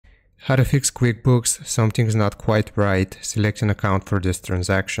How to fix QuickBooks, something's not quite right, select an account for this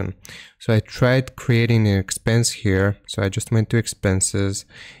transaction. So I tried creating an expense here, so I just went to expenses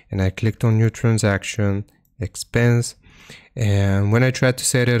and I clicked on new transaction, expense, and when I tried to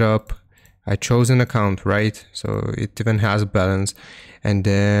set it up, I chose an account, right? So it even has a balance, and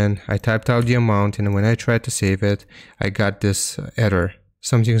then I typed out the amount, and when I tried to save it, I got this error.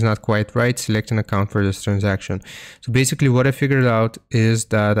 Something's not quite right, select an account for this transaction. So basically what I figured out is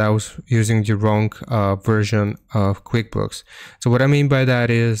that I was using the wrong version of QuickBooks. So what I mean by that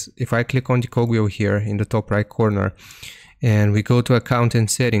is if I click on the cogwheel here in the top right corner and we go to account and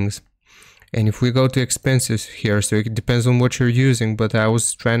settings, and if we go to expenses here, so it depends on what you're using, but I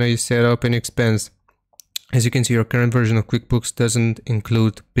was trying to set up an expense. As you can see, your current version of QuickBooks doesn't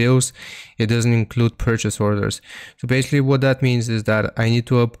include bills, it doesn't include purchase orders. So basically what that means is that I need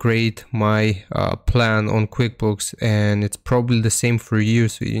to upgrade my plan on QuickBooks, and it's probably the same for you.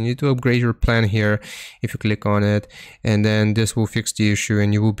 So you need to upgrade your plan here if you click on it, and then this will fix the issue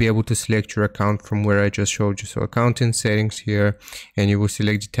and you will be able to select your account from where I just showed you. So account and settings here, and you will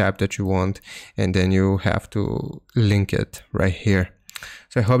select the tab that you want, and then you have to link it right here.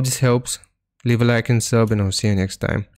 So I hope this helps. Leave a like and sub, and I'll see you next time.